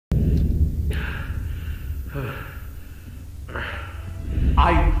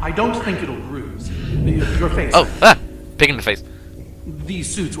I don't think it'll bruise. Your face. Oh, big in the face.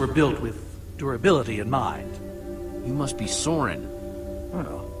 These suits were built with durability in mind. You must be Soren.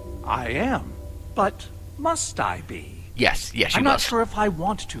 Well, I am. But must I be? Yes, you I'm not must. sure if I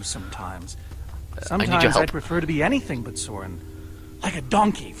want to sometimes. I need your Sometimes help. I'd prefer to be anything but Soren. Like a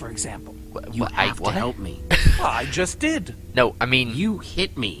donkey, for example. You have to what? help me. Well, I just did. No, I mean... You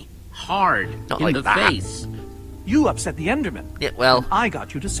hit me hard Not in like the that. face. You upset the Enderman. Yeah, well, I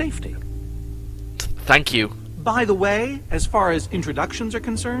got you to safety. thank you. By the way, as far as introductions are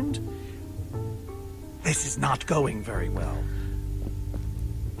concerned, this is not going very well.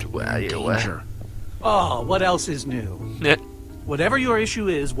 Danger. Oh, what else is new? Yeah. Whatever your issue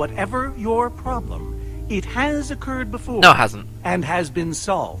is, whatever your problem, it has occurred before. No, it hasn't. And has been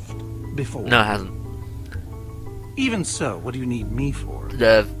solved before. No, it hasn't. Even so, what do you need me for?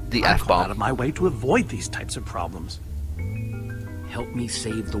 The I've gone out F-bomb. of my way to avoid these types of problems. Help me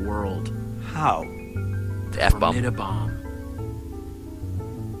save the world. How? The F-bomb. From a bomb.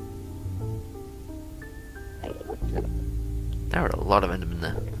 There are a lot of Endermen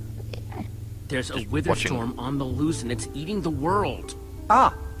there. There's a Just wither watching. storm on the loose and it's eating the world.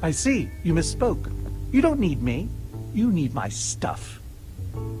 Ah, I see. You misspoke. You don't need me. You need my stuff.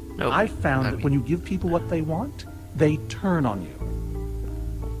 No, I've found I that mean- when you give people what they want, they turn on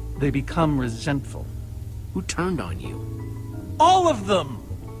you. They become resentful. Who turned on you? All of them!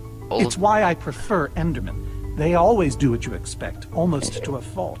 All It's of- why I prefer Endermen. They always do what you expect, almost to a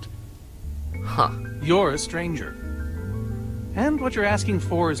fault. Huh. You're a stranger. And what you're asking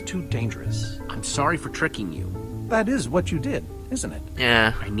for is too dangerous. I'm sorry for tricking you. That is what you did, isn't it?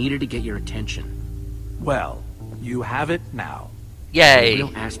 Yeah. I needed to get your attention. Well, you have it now. Yay.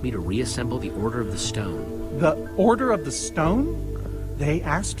 Gabriel asked me to reassemble the Order of the Stone. The Order of the Stone? They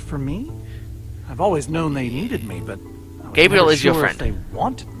asked for me? I've always known they needed me, but I was Gabriel never is your sure friend. if they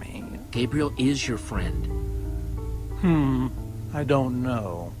wanted me. Gabriel is your friend. I don't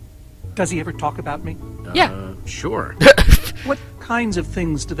know. Does he ever talk about me? Yeah. Sure. What kinds of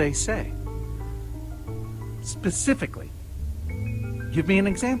things do they say? Specifically. Give me an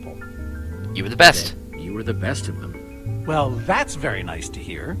example. You were the best. You were the best of them. Well, that's very nice to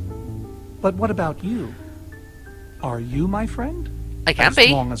hear. But what about you? Are you my friend? I can As be.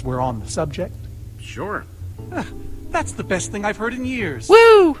 long as we're on the subject. Sure. That's the best thing I've heard in years.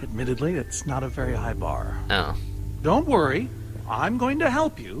 Woo! Admittedly, it's not a very high bar. Oh. Don't worry. I'm going to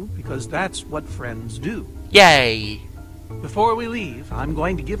help you, because that's what friends do. Yay. Before we leave, I'm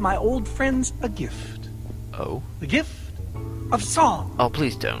going to give my old friends a gift. Oh. The gift of song. Oh,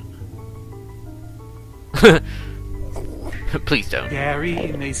 please don't. Please don't.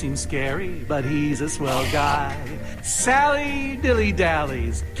 Gary may seem scary, but he's a swell guy. Sally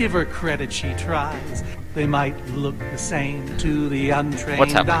dilly-dallies, give her credit, she tries. They might look the same to the untrained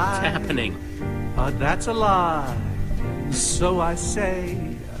What's happening? eye. What's happening? But that's a lie, so I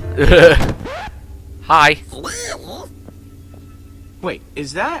say. Hi. Wait,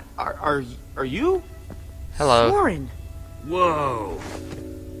 is that... Are you? Hello. Soren, Whoa.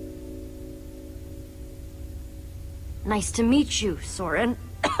 nice to meet you, Soren.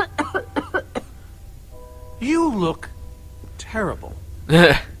 You look terrible.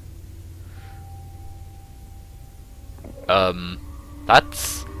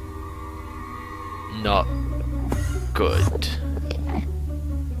 That's not good.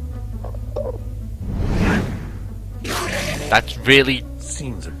 That's really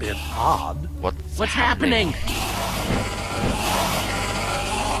Seems a bit odd. what's happening?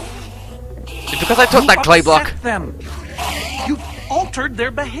 It's because I took that clay block. Upset them. You've altered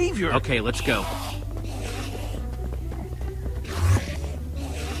their behavior. Okay, let's go.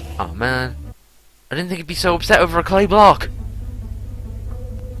 Oh man, I didn't think he'd be so upset over a clay block.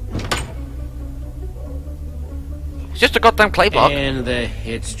 It's just a goddamn clay block. And the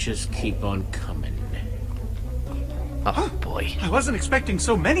hits just keep on coming. Oh boy. I wasn't expecting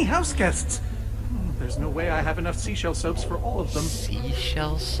so many house guests. There's no way I have enough seashell soaps for all of them.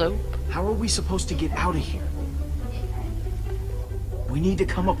 Seashell soap? How are we supposed to get out of here? We need to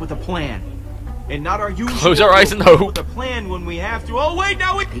come up with a plan. And not our usual... Close our eyes and come up hope. with a plan when we have to. Oh, wait,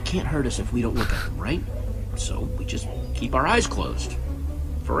 now we... They can't hurt us if we don't look at them, right? So we just keep our eyes closed.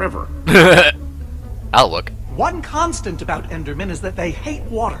 Forever. I'll look. One constant about Endermen is that they hate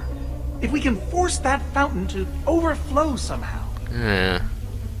water. If we can force that fountain to overflow somehow. Yeah.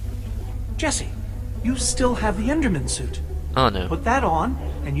 Jesse, you still have the Enderman suit. Oh no. Put that on,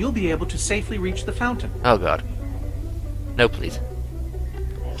 and you'll be able to safely reach the fountain. Oh god. No, please.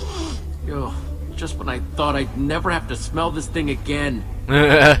 Yo, just when I thought I'd never have to smell this thing again.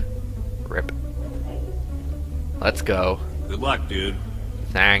 Rip. Let's go. Good luck, dude.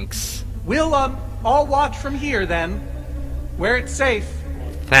 Thanks. We'll, all watch from here, then. Where it's safe.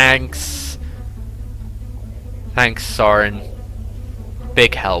 Thanks. Thanks, Soren.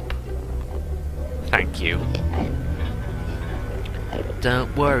 Big help. Thank you.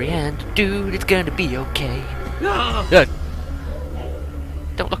 Don't worry, and dude, it's gonna be okay.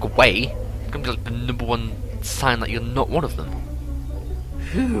 Don't look away. It's gonna be like the #1 sign that you're not one of them.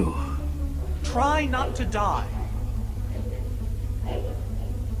 Phew. Try not to die.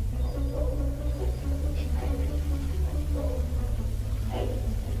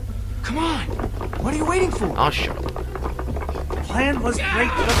 Come on! What are you waiting for? Oh, shut up. The plan was break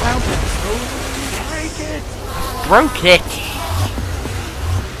the fountain, so break it. Broke it!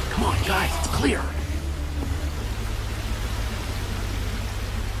 Come on, guys, it's clear.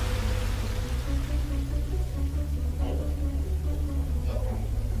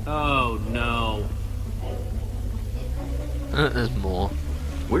 Oh, no. There's more.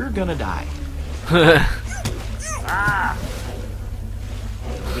 We're gonna die.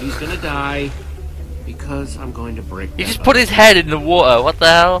 Nobody's gonna die because I'm going to break. He just put his head in the water, what the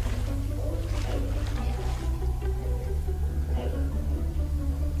hell?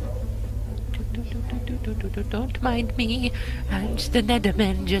 Don't mind me, I'm just a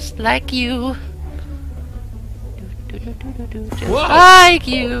Netherman just like you. Just Whoa. like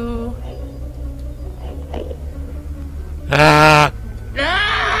you. Ah!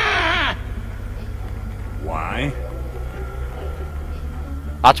 Ah! Why?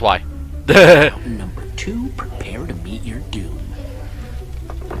 That's why. Number 2, prepare to meet your doom.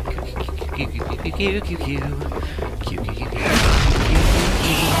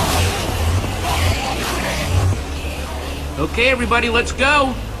 Okay, everybody, let's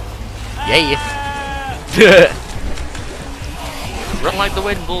go. Yeah. Run like the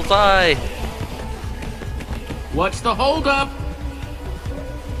wind, bullseye. What's the holdup?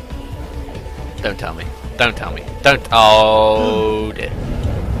 Don't tell me. Don't tell me. Don't. Oh, dear.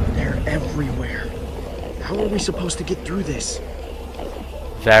 They're everywhere. How are we supposed to get through this?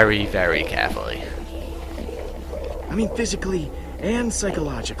 Very, very carefully. I mean, physically and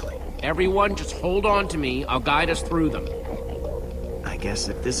psychologically. Everyone, just hold on to me. I'll guide us through them. I guess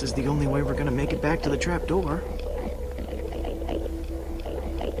if this is the only way we're gonna make it back to the trapdoor.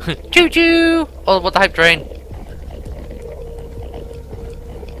 Choo choo! Oh, what the hype train?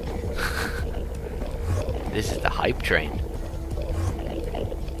 This is the hype train.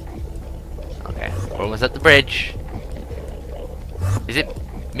 Okay, we're almost at the bridge. Is it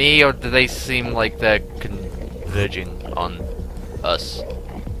me, or do they seem like they're converging on us?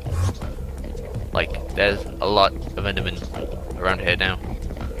 Like, there's a lot of Endermen around here now.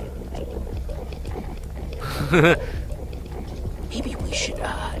 Maybe we should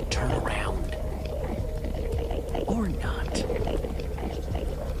turn around. Or not.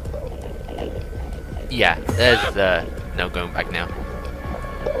 Yeah, there's no going back now.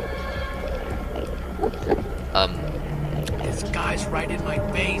 This guy's right in my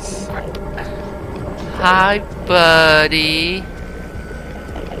face. Hi, buddy.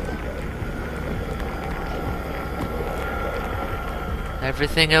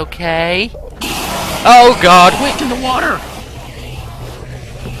 Everything okay? Oh God! Quick, in the water!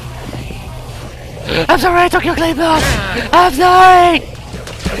 I'm sorry I took your clay block! I'm sorry!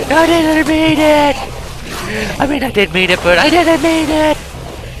 I didn't mean it! I mean, I did mean it, but I didn't mean it!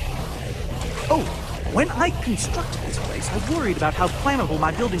 Oh, when I constructed this place, I worried about how flammable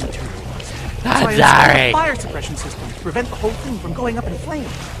my building material was. So I I'm installed a sorry! fire suppression system to prevent the whole thing from going up in flames.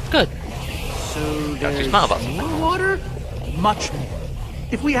 Good. So Don't you there's smell about more water? Much more.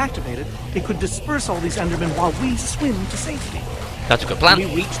 If we activate it, it could disperse all these Endermen while we swim to safety. That's a good Can plan. we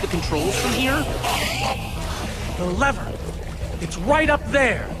reach the controls from here? The lever. It's right up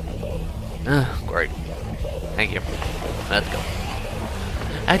there. Great. Thank you. Let's go.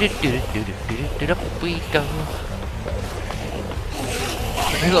 Up we go.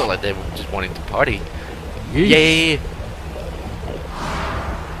 They look like they were just wanting to party. Yay!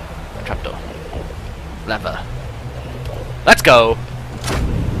 Trapdoor. Lever. Let's go!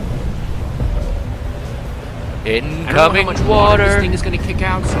 I don't know Incoming how much water this water! thing is going to kick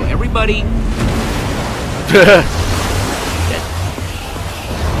out, so everybody...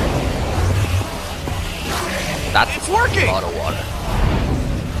 That's It's working! a lot of water.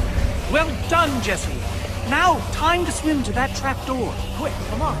 Well done, Jesse. Now, time to swim to that trapdoor. Quick,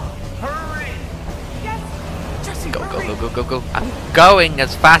 come on. Hurry. Yes, Jesse, Go, hurry. go, go, go, go, go. I'm going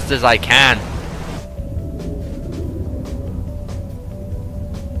as fast as I can.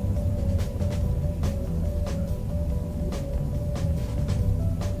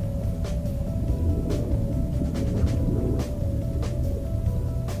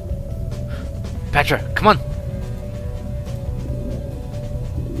 Petra, come on.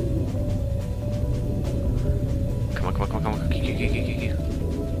 Come on, come on, come on, come on.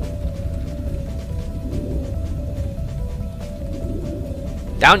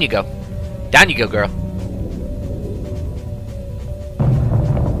 Down you go. Down you go, girl.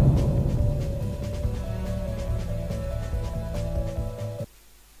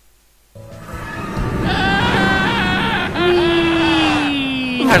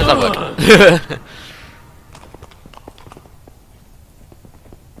 How does that work?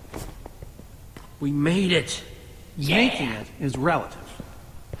 We made it. Making it is relative.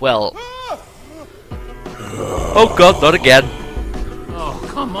 Well. Oh god, not again. Oh,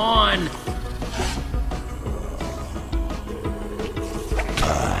 come on.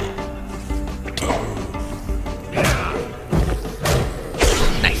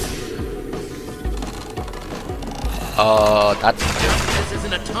 Nice. Oh, that's This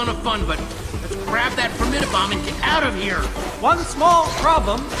isn't a ton of fun, but let's grab that bomb and get out of here. One small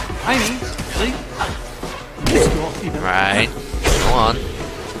problem. Tiny, really. Minuscule, even. right. Go on.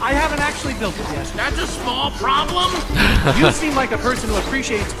 I haven't actually built it yet. That's a small problem. You seem like a person who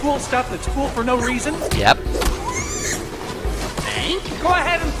appreciates cool stuff that's cool for no reason. Yep. Hank? Go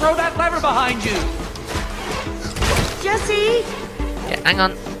ahead and throw that lever behind you. Jesse! Yeah, hang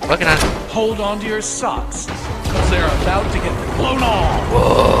on. Working on it. Hold on to your socks, because they're about to get blown off.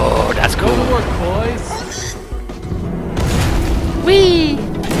 Whoa, that's Go cool. to work, boys. Whee!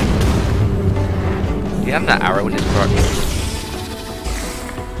 Do you have that arrow in his front?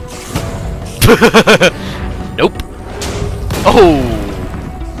 Nope. Oh!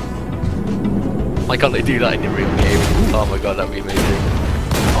 Why can't they do that in the real game? Oh my god, that'd be amazing.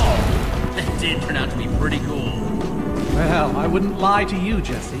 That did turn out to be pretty cool. Well, I wouldn't lie to you,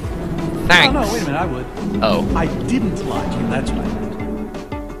 Jesse. Thanks. Oh, no, wait a minute, I would. Oh. I didn't lie to you, that's what I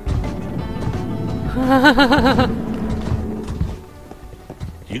meant.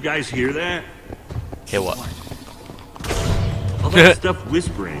 You guys hear that? Hear what? All that stuff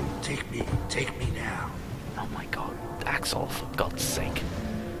whispering. Take me now. Oh my god. Axel, for God's sake.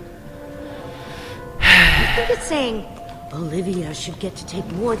 I think it's saying Olivia should get to take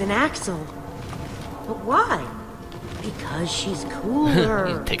more than Axel. But why? Because she's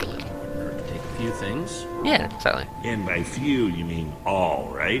cooler. Take a look. Take a few things. Yeah, exactly. And by few, you mean all,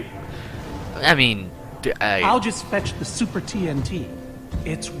 right? I mean, I'll just fetch the super TNT.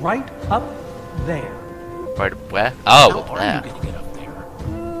 It's right up there. right where? Oh, How up are there. you gonna get up there?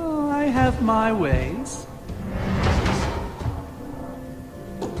 Oh, I have my ways.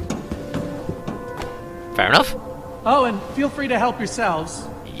 Fair enough. Oh, and feel free to help yourselves.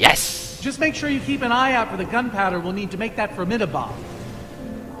 Yes. Just make sure you keep an eye out for the gunpowder we'll need to make that formidabomb.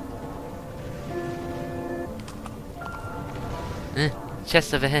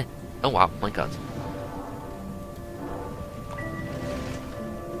 Chest over here. Oh wow, my god.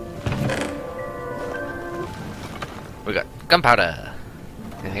 We got gunpowder.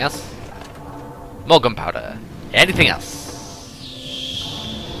 Anything else? More gunpowder. Anything else?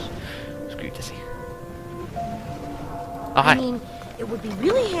 Screw you, Jesse. Oh, hi. I mean, it would be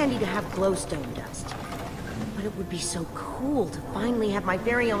really handy to have glowstone dust. But it would be so cool to finally have my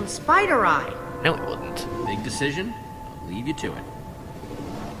very own spider eye. No, it wouldn't. Big decision. I'll leave you to it.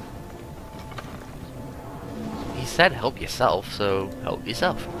 He said help yourself, so help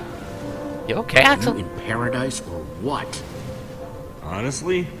yourself. You okay, You Axel? in paradise or what?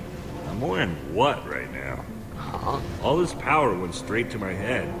 Honestly, I'm more in what right now? Huh? All this power went straight to my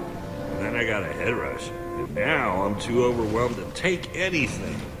head. And then I got a head rush. And now I'm too overwhelmed to take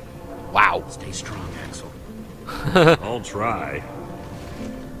anything. Wow. Stay strong, Axel. I'll try.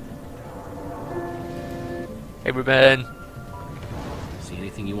 Hey, Ruben. See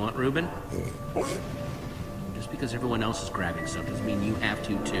anything you want, Ruben? Just because everyone else is grabbing stuff doesn't mean you have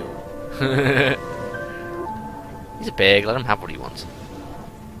to, too. He's big, let him have what he wants.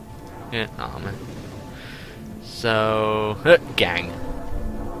 Yeah, oh man. So, gang.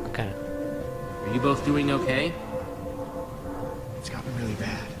 Okay. Are you both doing okay? It's gotten really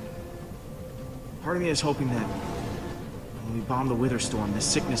bad. Part of me is hoping that when we bomb the Wither Storm, this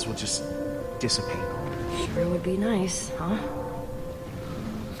sickness will just dissipate. Sure would be nice, huh?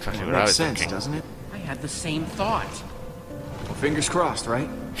 Exactly Well, what I makes was sense, thinking. doesn't it? I had the same thought. Well, fingers crossed, right?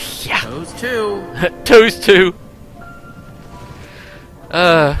 Yeah. Those two. Toast too.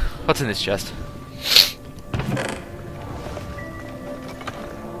 What's in this chest?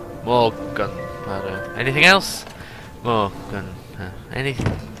 More gunpowder. Anything else? More gunpowder.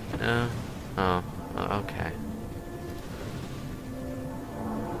 Anything? No. Oh. Okay.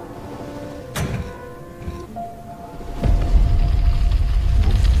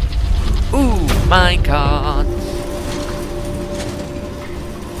 Ooh. minecart.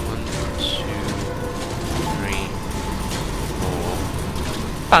 1, 2, 3,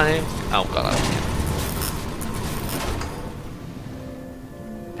 4, 5. Oh god,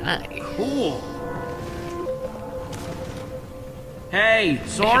 nice. Cool. Hey,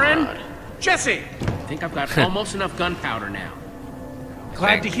 Soren? Jesse! I think I've got almost enough gunpowder now.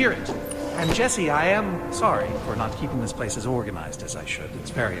 Glad to hear it. And Jesse, I am sorry for not keeping this place as organized as I should.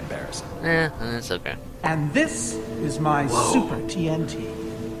 It's very embarrassing. It's okay. And this is my Super TNT.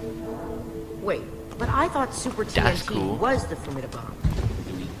 Wait, but I thought Super That's TNT cool. was the formidable bomb.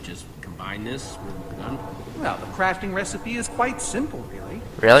 Do we just combine this with the gun? Well, the crafting recipe is quite simple, really.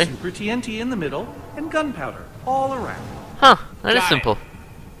 Really? Super TNT in the middle and gunpowder all around. Huh, that is Got it. simple.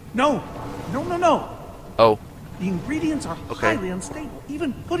 No. Oh, The ingredients are Okay. highly unstable.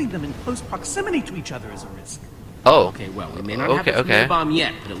 Even putting them in close proximity to each other is a risk. oh. Okay, well, we may not have a Okay. bomb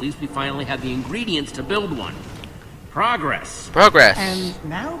yet, but at least we finally have the ingredients to build one. Progress. Progress. And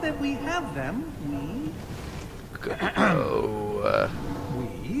now that we have them,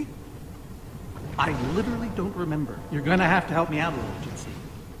 I literally don't remember. You're gonna have to help me out a little, Jesse.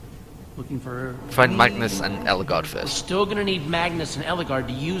 Looking for... Find Magnus and Ellegard We're first. still gonna need Magnus and Ellegard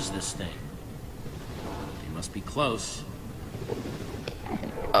to use this thing. They must be close.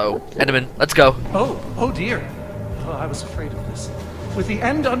 Oh, Enderman, let's go. Oh dear. Oh, I was afraid of this. With the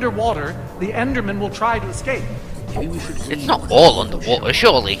end underwater, the Enderman will try to escape. Maybe we should It's not all underwater,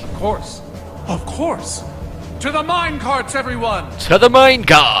 surely. Of course. To the mine carts, everyone! To the mine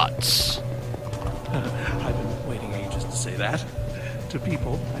carts! I've been waiting ages to say that. To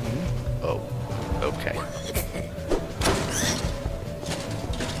people, I mean. Oh, okay.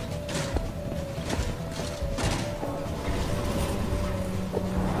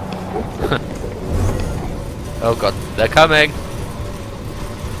 Oh god, they're coming!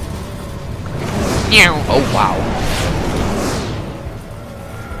 Meow. Oh wow.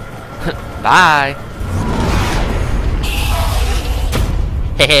 Bye!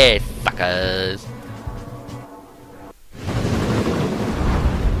 Hehe, suckers!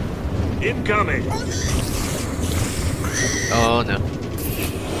 Incoming! Oh no.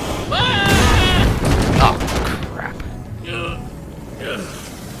 Oh crap.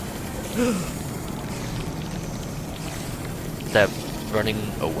 They're running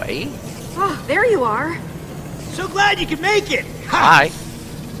away? Oh, there you are. So glad you could make it! Hi.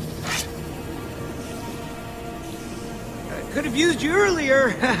 I could have used you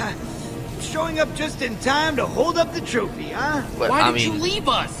earlier. Showing up just in time to hold up the trophy, huh? Well, Why I did you mean, leave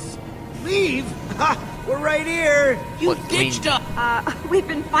us? Leave? Ha! We're right here. You What, I ditched mean- us. We've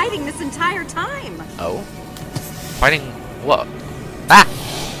been fighting this entire time. oh? Fighting what? Ah!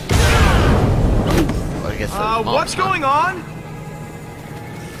 Well, I guess there's more, What's huh? going on?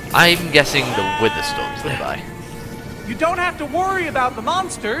 I'm guessing the Wither Storm's nearby. You don't have to worry about the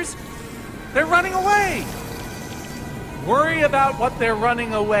monsters. They're running away. Worry about what they're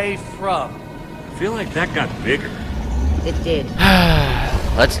running away from. I feel like that got bigger. It did.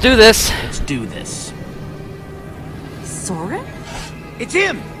 Let's do this! Let's do this. Soren? It's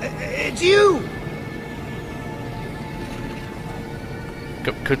him. It's you.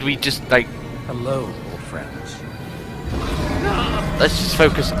 Could we just, like, Hello, old friends. let's just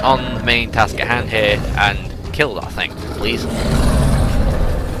focus on the main task at hand here and kill that thing, please?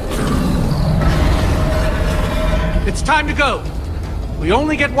 It's time to go. We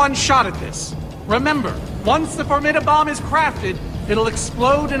only get one shot at this. Remember, once the formidable bomb is crafted, it'll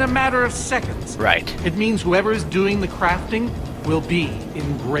explode in a matter of seconds. Right. It means whoever is doing the crafting will be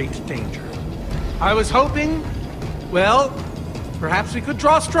in great danger. I was hoping, well, perhaps we could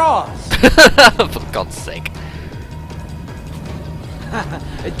draw straws. For God's sake.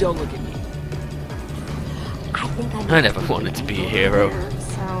 Don't look at me. I think I never wanted to be a hero.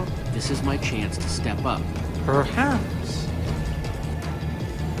 So, This is my chance to step up. Perhaps.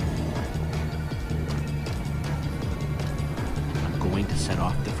 I'm going to set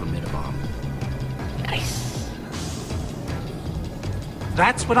off the formidable bomb. Nice.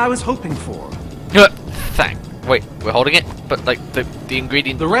 That's what I was hoping for. Wait, we're holding it? But, like, the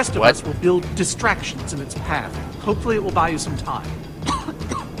ingredient... The rest of what? us will build distractions in its path. Hopefully it will buy you some time.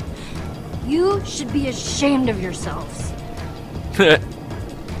 You should be ashamed of yourselves.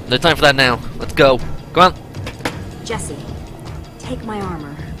 No time for that now. Let's go. Go on. Jesse, take my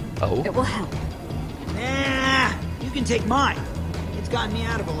armor. Oh. It will help. Nah, you can take mine. It's gotten me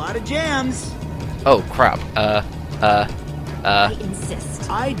out of a lot of jams. Oh, crap. I insist.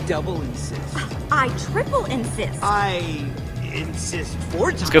 I double insist. I triple insist. I insist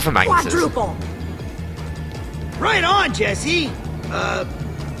 4 times. Let's go for Magnus's. Quadruple. Right on, Jesse.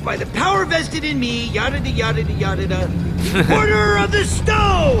 by the power vested in me, yada da yada da yada da, Order of the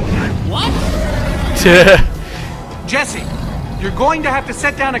Stone! What? Jesse, you're going to have to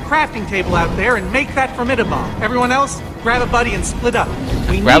set down a crafting table out there and make that formidable. Everyone else, grab a buddy and split up.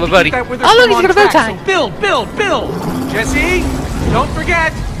 We Grab need a to buddy. keep that wither Oh, look, storm he's got a on bow track, tie. so build. Jesse, don't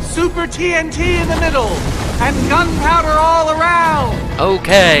forget, super TNT in the middle and gunpowder all around.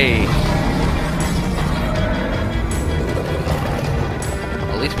 Okay.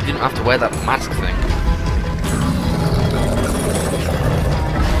 At least we didn't have to wear that mask thing.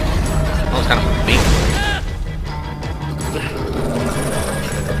 That was kind of mean.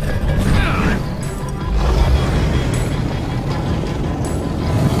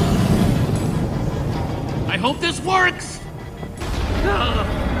 I hope this works!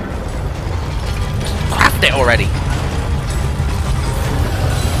 Craft it already.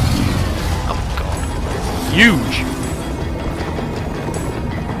 Oh god. Huge.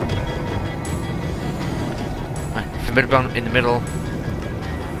 Right, formidable in the middle.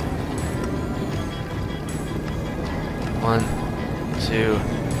 1, 2,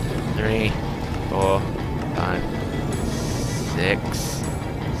 3, 4, 5, 6,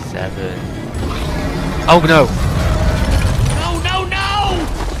 7. Oh no! No!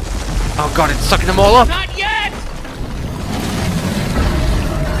 Oh god, it's sucking them all up! Not yet!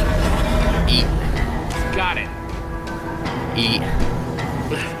 Eat. Got it. Eat.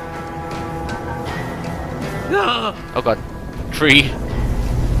 Oh god. Tree.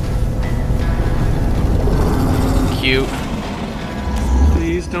 Cute.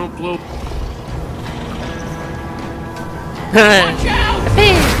 Please don't blow. Watch out!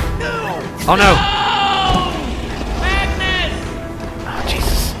 Oh no! Magnus! Oh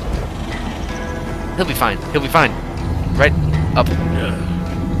Jesus. He'll be fine. Right up.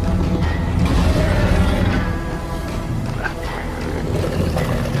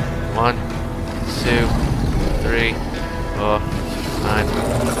 1, 2, 3, 4, 5,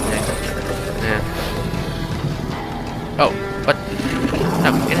 6, 7. Oh, what? No,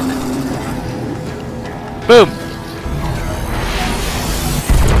 get in there. Boom!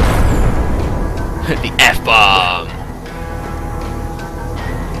 The F-bomb!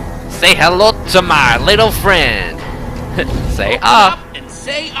 Say hello to my little friend! Say ah! Up and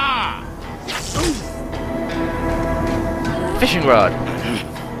say ah! Fishing rod!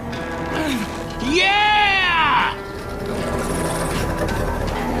 Yeah!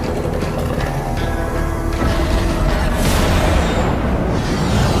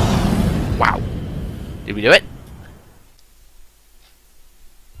 Wow. Did we do it?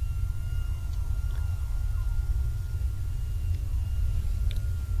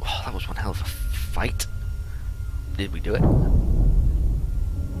 Oh, that was one hell of a fight. Did we do it?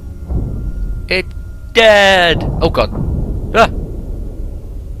 It's dead! Oh god. Ah!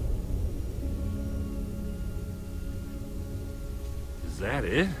 Is that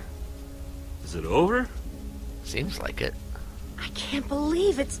it? Is it over? Seems like it. I can't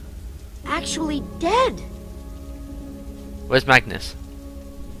believe it's actually dead. Where's Magnus?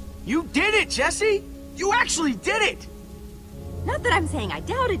 You did it, Jesse! You actually did it! Not that I'm saying I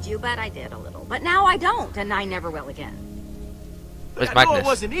doubted you, but I did a little. But now I don't, and I never will again. Where's I know Magnus? it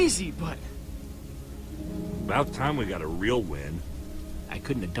wasn't easy, but About time we got a real win. I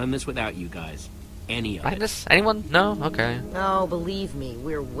couldn't have done this without you guys. Any of it. Magnus? Anyone? No? Okay. Oh, believe me,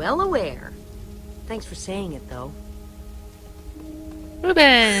 we're well aware. Thanks for saying it, though.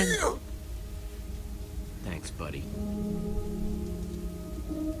 Ruben! Thanks, buddy.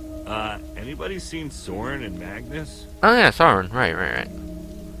 Anybody seen Soren and Magnus? Oh yeah, Sauron. Right.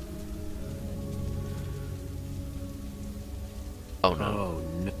 Oh no. Oh,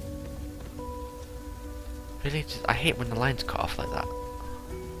 no. Really? I hate when the lines cut off like that.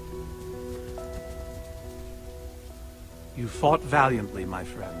 You fought valiantly, my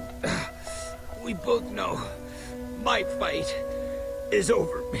friend. we both know my fight is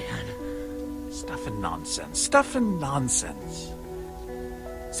over, man. Stuff and nonsense.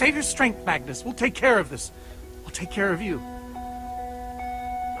 Save your strength, Magnus. We'll take care of this. We'll take care of you.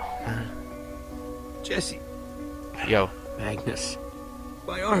 Jesse, Yo. Magnus.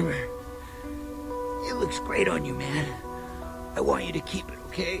 my armor. It looks great on you, man. I want you to keep it,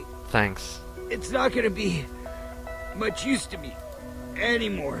 okay? Thanks. It's not gonna be much use to me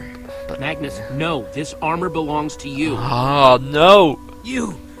anymore. Magnus, no. This armor belongs to you. Oh no!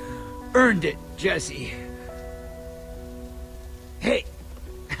 You earned it, Jesse. Hey,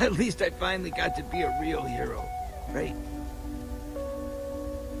 at least I finally got to be a real hero, right?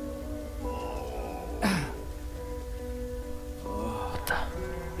 What the?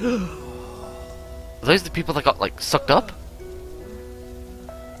 Are those the people that got, like, sucked up?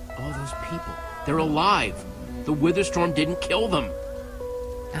 those people. They're alive. The Witherstorm didn't kill them.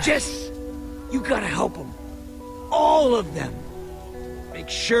 Jesse, you gotta help them. All of them. Make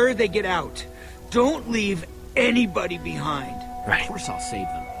sure they get out. Don't leave anybody behind. Right. Of course I'll save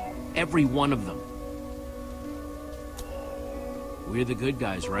them. Every one of them. We're the good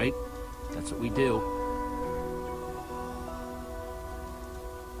guys, right? That's what we do.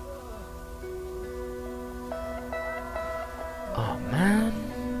 Oh, man.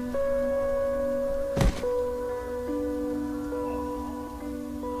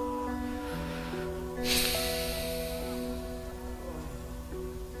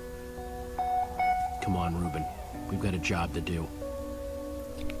 Come on, Reuben. We've got a job to do.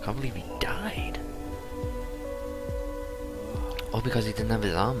 I can't believe he died. All because he didn't have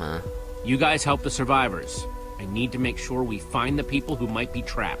his armor. You guys help the survivors. I need to make sure we find the people who might be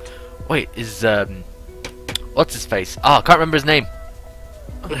trapped. Wait, is, what's his face? Oh, I can't remember his name.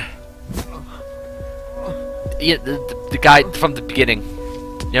 Yeah, the guy from the beginning.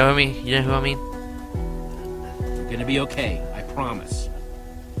 You know what I mean? You know who I mean? You're gonna be okay, I promise.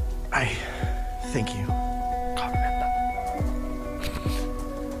 Thank you. Can't remember.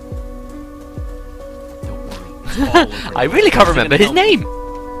 Don't worry. It's all over. I really can't remember his name.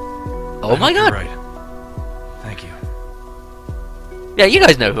 Oh my god. Right. Thank you. Yeah, you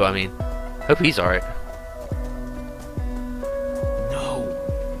guys know who I mean. Hope he's alright. No.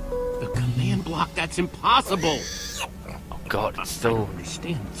 The command block, that's impossible. Oh god, it's I still... don't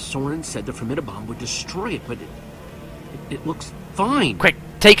understand. Soren said the formidabomb would destroy it, but it looks fine. Quick,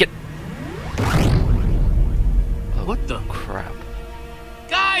 take it! What the Crap.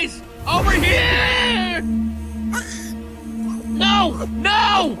 Guys, over here! No!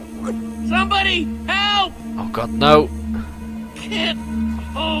 No! Somebody help! Oh god, no. Can't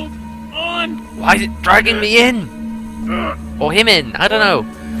hold on. Why is it dragging me in? Or him in, I don't know.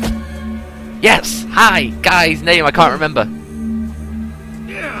 Yes, hi, guy's name I can't remember.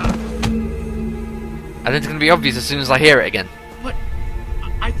 And it's gonna be obvious as soon as I hear it again. But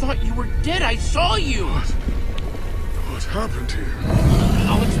I thought you were dead. I saw you. What happened here?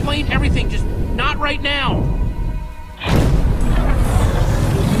 I'll explain everything, just not right now.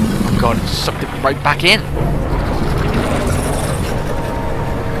 Oh god, it sucked it right back in.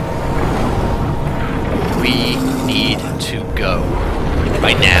 We need to go.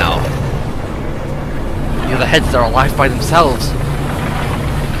 Right now. The other heads are alive by themselves.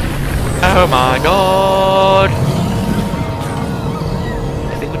 Oh my god!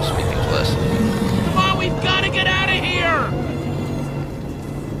 I think we'll just make things worse. Come on, we've got to get out of here.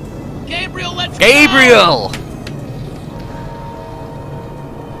 Gabriel, let's Gabriel!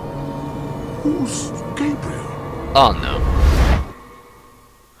 Who's Gabriel? Oh no.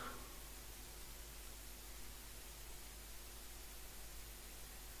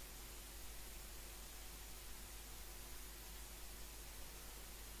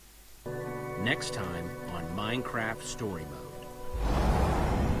 Next time on Minecraft Story Mode.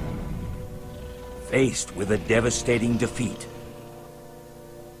 Faced with a devastating defeat,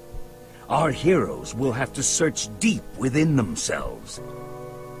 our heroes will have to search deep within themselves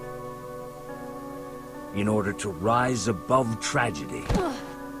in order to rise above tragedy,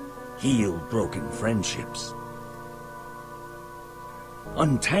 heal broken friendships,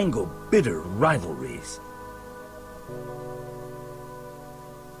 untangle bitter rivalries,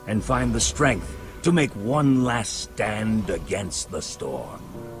 and find the strength to make one last stand against the storm.